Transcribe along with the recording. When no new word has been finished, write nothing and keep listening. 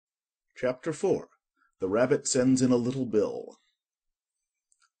Chapter 4. The Rabbit Sends in a Little Bill.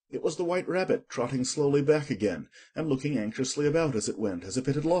 It was the White Rabbit trotting slowly back again, and looking anxiously about as it went, as if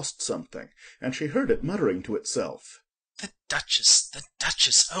it had lost something, and she heard it muttering to itself. The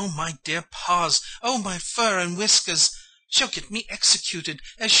Duchess, oh, my dear paws, oh, my fur and whiskers! She'll get me executed,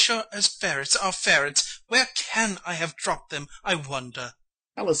 as sure as ferrets are ferrets. Where can I have dropped them, I wonder?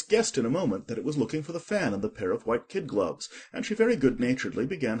 Alice guessed in a moment that it was looking for the fan and the pair of white kid gloves, and she very good-naturedly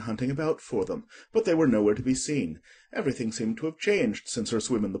began hunting about for them, but they were nowhere to be seen. Everything seemed to have changed since her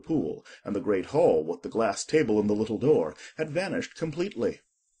swim in the pool, and the great hall, with the glass table and the little door, had vanished completely.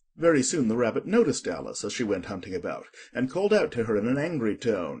 Very soon the rabbit noticed Alice as she went hunting about, and called out to her in an angry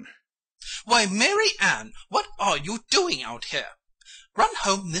tone. Why, Mary Ann, what are you doing out here? Run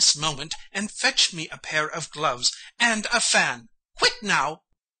home this moment and fetch me a pair of gloves and a fan. Quick now!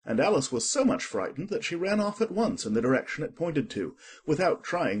 And Alice was so much frightened that she ran off at once in the direction it pointed to, without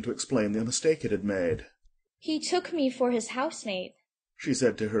trying to explain the mistake it had made. "He took me for his housemaid," she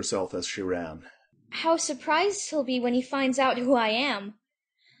said to herself as she ran. "How surprised he'll be when he finds out who I am!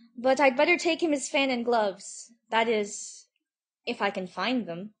 But I'd better take him his fan and gloves. That is, if I can find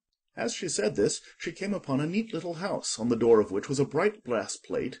them." As she said this, she came upon a neat little house, on the door of which was a bright glass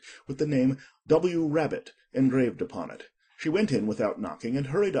plate with the name W. Rabbit engraved upon it. She went in without knocking, and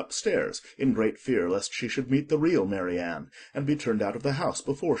hurried upstairs, in great fear lest she should meet the real Mary Ann, and be turned out of the house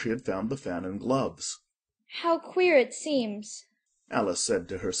before she had found the fan and gloves. "How queer it seems," Alice said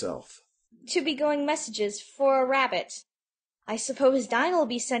to herself, "to be going messages for a rabbit. I suppose Dinah'll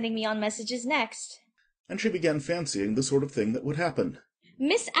be sending me on messages next." and she began fancying the sort of thing that would happen.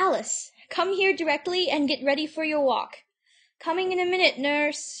 "Miss Alice, come here directly and get ready for your walk. Coming in a minute,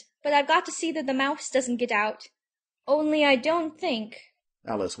 nurse, but I've got to see that the mouse doesn't get out. Only I don't think,"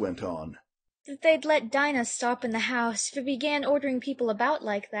 Alice went on, "that they'd let Dinah stop in the house if it began ordering people about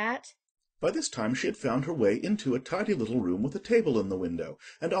like that." By this time she had found her way into a tidy little room with a table in the window,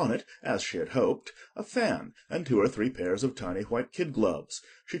 and on it, as she had hoped, a fan and 2 or 3 pairs of tiny white kid gloves.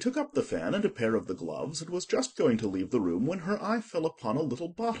 She took up the fan and a pair of the gloves, and was just going to leave the room when her eye fell upon a little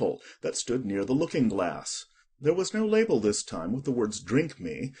bottle that stood near the looking-glass. There was no label this time with the words "Drink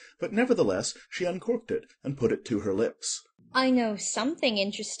me," but nevertheless she uncorked it and put it to her lips. "I know something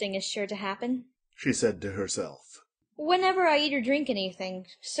interesting is sure to happen," she said to herself, "whenever I eat or drink anything,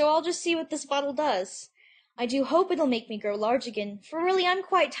 so I'll just see what this bottle does. I do hope it'll make me grow large again, for really I'm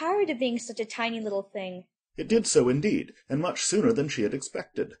quite tired of being such a tiny little thing." It did so indeed, and much sooner than she had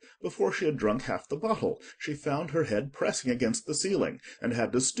expected. Before she had drunk half the bottle, she found her head pressing against the ceiling, and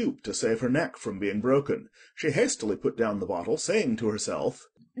had to stoop to save her neck from being broken. She hastily put down the bottle, saying to herself,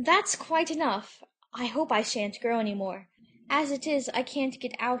 "That's quite enough. I hope I shan't grow any more. As it is, I can't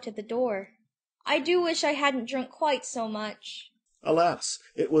get out at the door. I do wish I hadn't drunk quite so much." Alas,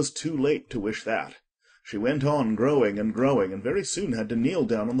 it was too late to wish that. She went on growing, and very soon had to kneel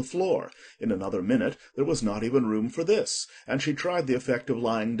down on the floor. In another minute there was not even room for this, and she tried the effect of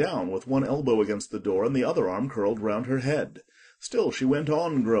lying down, with one elbow against the door and the other arm curled round her head. Still she went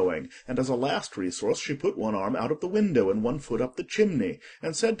on growing, and as a last resource she put one arm out of the window and one foot up the chimney,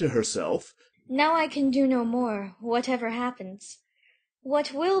 and said to herself, "Now I can do no more, whatever happens.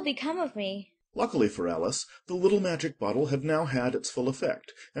 What will become of me?" Luckily for Alice, the little magic bottle had now had its full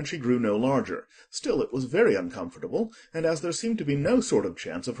effect, and she grew no larger. Still it was very uncomfortable, and as there seemed to be no sort of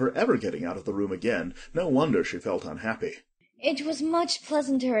chance of her ever getting out of the room again, no wonder she felt unhappy. "It was much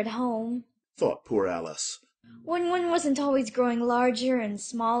pleasanter at home," thought poor Alice, "when one wasn't always growing larger and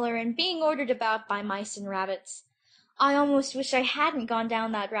smaller and being ordered about by mice and rabbits. I almost wish I hadn't gone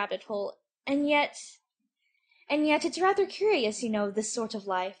down that rabbit hole, and yet it's rather curious, this sort of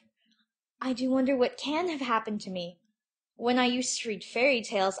life. I do wonder what can have happened to me. When I used to read fairy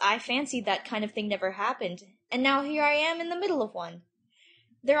tales, I fancied that kind of thing never happened, and now here I am in the middle of one.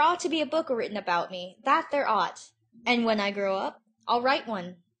 There ought to be a book written about me, that there ought, and when I grow up, I'll write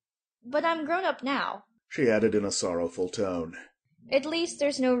one. But I'm grown up now," she added in a sorrowful tone. "At least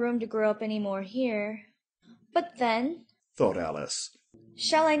there's no room to grow up any more here. But then," thought Alice,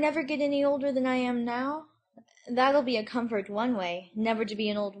 "shall I never get any older than I am now? That'll be a comfort one way, never to be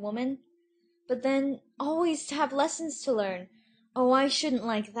an old woman. But then, always to have lessons to learn. Oh, I shouldn't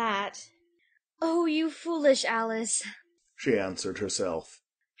like that." "Oh, you foolish Alice," she answered herself.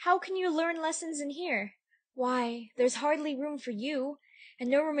 "How can you learn lessons in here? Why, there's hardly room for you, and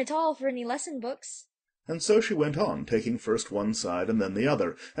no room at all for any lesson books." And so she went on, taking first one side and then the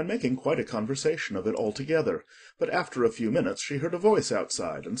other, and making quite a conversation of it altogether. But after a few minutes she heard a voice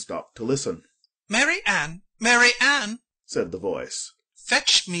outside, and stopped to listen. Mary Ann, Mary Ann, said the voice.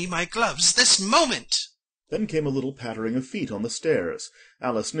 fetch me my gloves this moment." Then came a little pattering of feet on the stairs.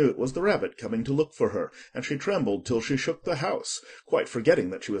 Alice knew it was the rabbit coming to look for her, and she trembled till she shook the house, quite forgetting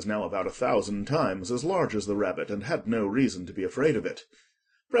that she was now about 1,000 times as large as the rabbit, and had no reason to be afraid of it.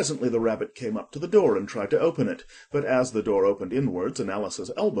 Presently the rabbit came up to the door and tried to open it, but as the door opened inwards and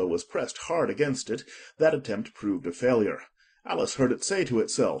Alice's elbow was pressed hard against it, that attempt proved a failure. Alice heard it say to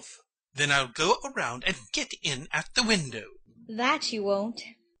itself, "Then I'll go around and get in at the window." That you won't,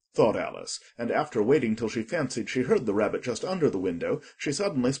 thought Alice, and after waiting till she fancied she heard the rabbit just under the window, she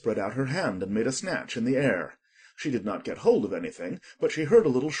suddenly spread out her hand and made a snatch in the air. She did not get hold of anything, but she heard a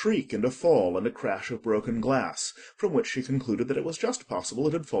little shriek and a fall and a crash of broken glass, from which she concluded that it was just possible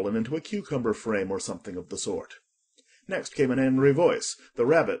it had fallen into a cucumber frame or something of the sort. Next came an angry voice, the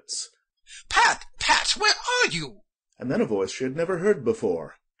rabbit's. "Pat, Pat, where are you?" And then a voice she had never heard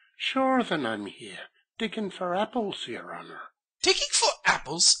before. Sure then I'm here, digging for apples, your honour. "Digging for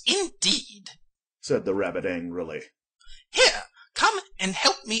apples, indeed!" said the rabbit angrily. "Here, come and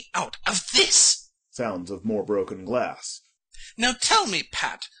help me out of this." Sounds of more broken glass. "Now tell me,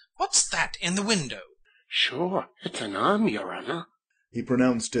 Pat, what's that in the window?" Sure, it's an arm, your honour. He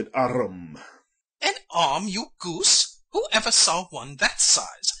pronounced it arum. "An arm, you goose? Who ever saw one that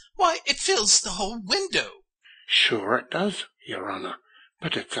size? Why, it fills the whole window." Sure it does, your honour,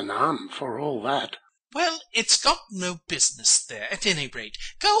 but it's an arm for all that. "Well, it's got no business there, at any rate.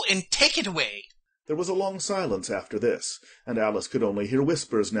 Go and take it away." There was a long silence after this, and Alice could only hear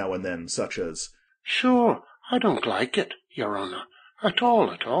whispers now and then, such as, Sure, I don't like it, your honour, at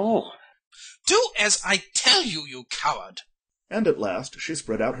all, at all. "Do as I tell you, you coward." And at last she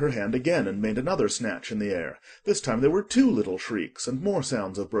spread out her hand again and made another snatch in the air. This time there were 2 little shrieks and more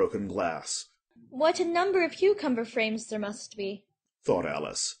sounds of broken glass. What a number of cucumber frames there must be, thought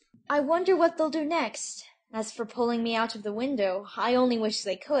Alice. I wonder what they'll do next. As for pulling me out of the window, I only wish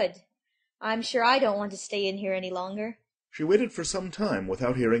they could. I'm sure I don't want to stay in here any longer. She waited for some time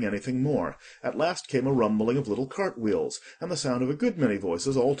without hearing anything more. At last came a rumbling of little cartwheels, and the sound of a good many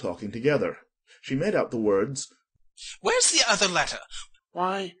voices all talking together. She made out the words, "Where's the other letter?"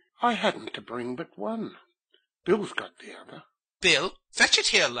 Why, I hadn't to bring but one. Bill's got the other. "Bill, fetch it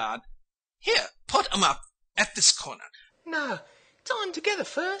here, lad. Here, put 'em up at this corner." No, tie 'em together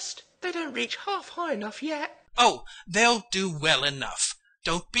first. They don't reach half high enough yet. "Oh, they'll do well enough.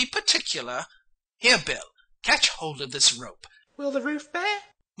 Don't be particular. Here, Bill, catch hold of this rope. Will the roof bear?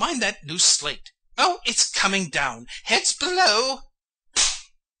 Mind that loose slate. Oh, it's coming down. Heads below."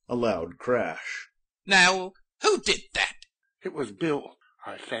 a loud crash. "Now, who did that? It was Bill,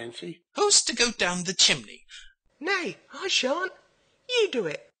 I fancy. Who's to go down the chimney?" Nay, I shan't. You do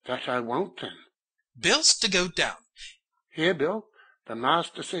it. That I won't then. "Bill's to go down." Here, Bill, the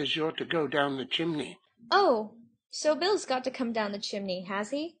master says you're to go down the chimney. Oh, so Bill's got to come down the chimney, has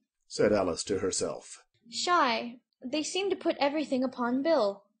he? said Alice to herself. Shy, they seem to put everything upon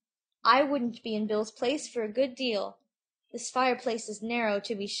Bill. I wouldn't be in Bill's place for a good deal. This fireplace is narrow,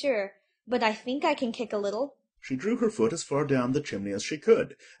 to be sure, but I think I can kick a little. She drew her foot as far down the chimney as she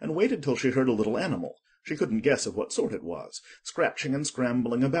could, and waited till she heard a little animal, she couldn't guess of what sort it was, scratching and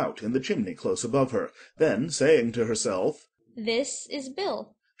scrambling about in the chimney close above her. Then, saying to herself, This is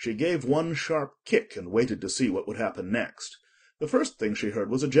Bill. she gave one sharp kick and waited to see what would happen next. The first thing she heard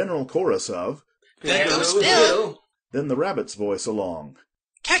was a general chorus of, "There goes Bill." then the rabbit's voice along,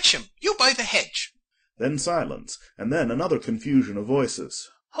 "Catch him, you by the hedge." then silence, and then another confusion of voices.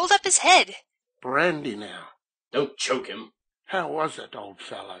 Hold up his head. Brandy now. Don't choke him. How was it, old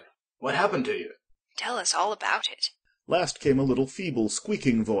fellow? What happened to you? Tell us all about it. Last came a little feeble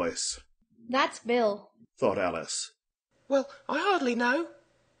squeaking voice. That's Bill. Thought Alice. Well, I hardly know.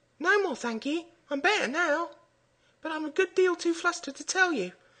 No more, thank ye. I'm better now. But I'm a good deal too flustered to tell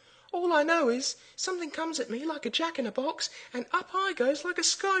you. All I know is something comes at me like a jack-in-a-box, and up I goes like a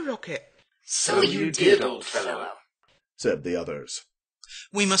skyrocket. So you did, old fellow, said the others.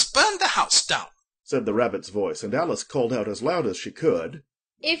 "We must burn the house down," said the rabbit's voice, and Alice called out as loud as she could.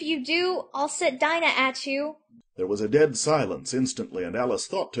 If you do, I'll set Dinah at you. There was a dead silence instantly, and Alice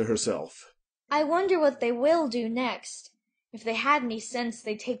thought to herself, I wonder what they will do next. If they had any sense,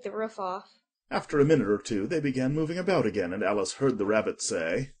 they'd take the roof off. After a minute or two they began moving about again, and Alice heard the rabbit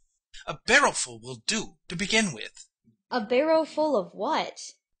say, "A barrelful will do, to begin with." A barrow full of what?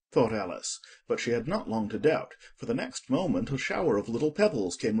 thought Alice, but she had not long to doubt, for the next moment a shower of little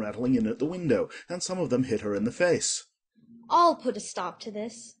pebbles came rattling in at the window, and some of them hit her in the face. I'll put a stop to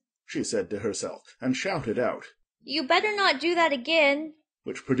this. She said to herself, and shouted out, You better not do that again.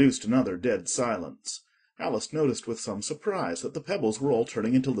 which produced another dead silence. Alice noticed with some surprise that the pebbles were all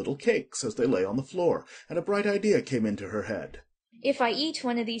turning into little cakes as they lay on the floor, and a bright idea came into her head. If I eat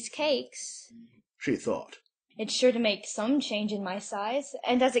one of these cakes. she thought. It's sure to make some change in my size,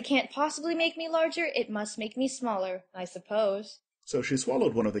 and as it can't possibly make me larger, it must make me smaller, I suppose. So she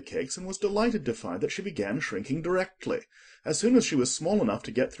swallowed one of the cakes and was delighted to find that she began shrinking directly. As soon as she was small enough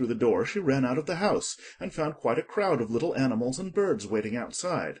to get through the door, she ran out of the house, and found quite a crowd of little animals and birds waiting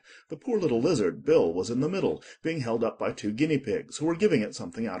outside. The poor little lizard, Bill, was in the middle, being held up by 2 guinea pigs, who were giving it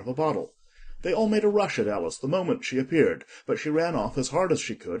something out of a bottle. They all made a rush at Alice the moment she appeared, but she ran off as hard as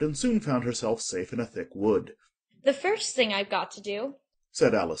she could, and soon found herself safe in a thick wood. The first thing I've got to do,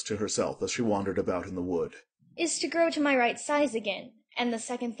 said Alice to herself as she wandered about in the wood, is to grow to my right size again, and the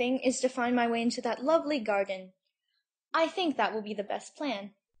second thing is to find my way into that lovely garden. I think that will be the best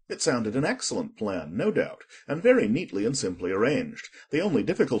plan. It sounded an excellent plan, no doubt, and very neatly and simply arranged. The only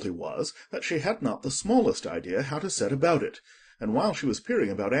difficulty was that she had not the smallest idea how to set about it, and while she was peering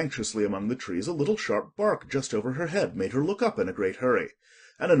about anxiously among the trees, a little sharp bark just over her head made her look up in a great hurry.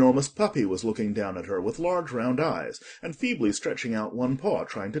 An enormous puppy was looking down at her with large round eyes, and feebly stretching out one paw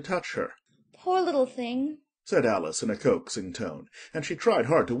trying to touch her. Poor little thing, said Alice in a coaxing tone, and she tried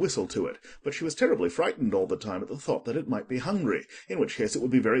hard to whistle to it, but she was terribly frightened all the time at the thought that it might be hungry, in which case it would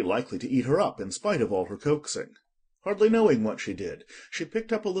be very likely to eat her up in spite of all her coaxing. Hardly knowing what she did, she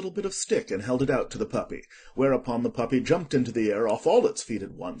picked up a little bit of stick and held it out to the puppy, whereupon the puppy jumped into the air off all its feet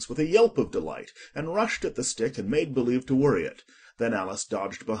at once with a yelp of delight, and rushed at the stick and made believe to worry it. Then Alice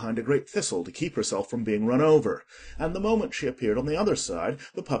dodged behind a great thistle to keep herself from being run over, and the moment she appeared on the other side,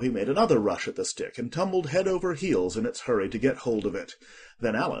 the puppy made another rush at the stick and tumbled head over heels in its hurry to get hold of it.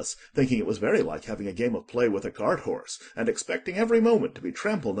 Then Alice, thinking it was very like having a game of play with a cart horse, and expecting every moment to be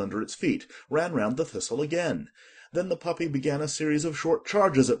trampled under its feet, ran round the thistle again. Then the puppy began a series of short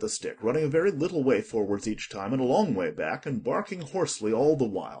charges at the stick, running a very little way forwards each time and a long way back, and barking hoarsely all the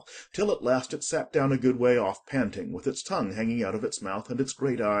while, till at last it sat down a good way off panting, with its tongue hanging out of its mouth and its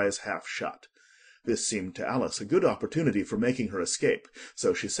great eyes half shut. This seemed to Alice a good opportunity for making her escape,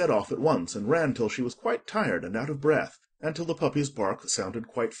 so she set off at once and ran till she was quite tired and out of breath, and till the puppy's bark sounded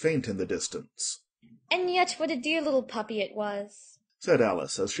quite faint in the distance. And yet what a dear little puppy it was, said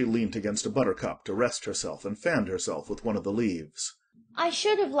Alice, as she leant against a buttercup to rest herself and fanned herself with one of the leaves. I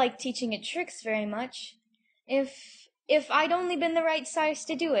should have liked teaching it tricks very much, if I'd only been the right size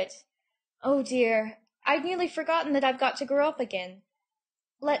to do it. Oh dear, I'd nearly forgotten that I've got to grow up again.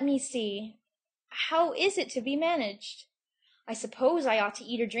 Let me see. How is it to be managed? I suppose I ought to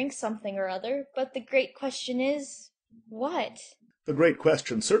eat or drink something or other, but the great question is, what? The great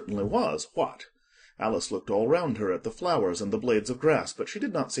question certainly was, what? Alice looked all round her at the flowers and the blades of grass, but she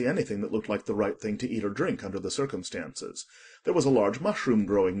did not see anything that looked like the right thing to eat or drink under the circumstances. There was a large mushroom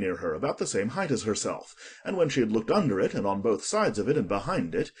growing near her, about the same height as herself, and when she had looked under it, and on both sides of it, and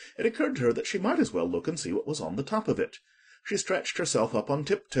behind it, it occurred to her that she might as well look and see what was on the top of it. She stretched herself up on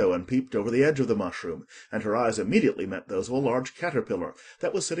tiptoe and peeped over the edge of the mushroom, and her eyes immediately met those of a large caterpillar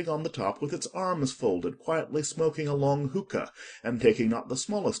that was sitting on the top with its arms folded, quietly smoking a long hookah, and taking not the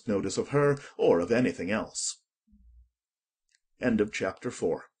smallest notice of her or of anything else. End of chapter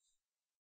 4.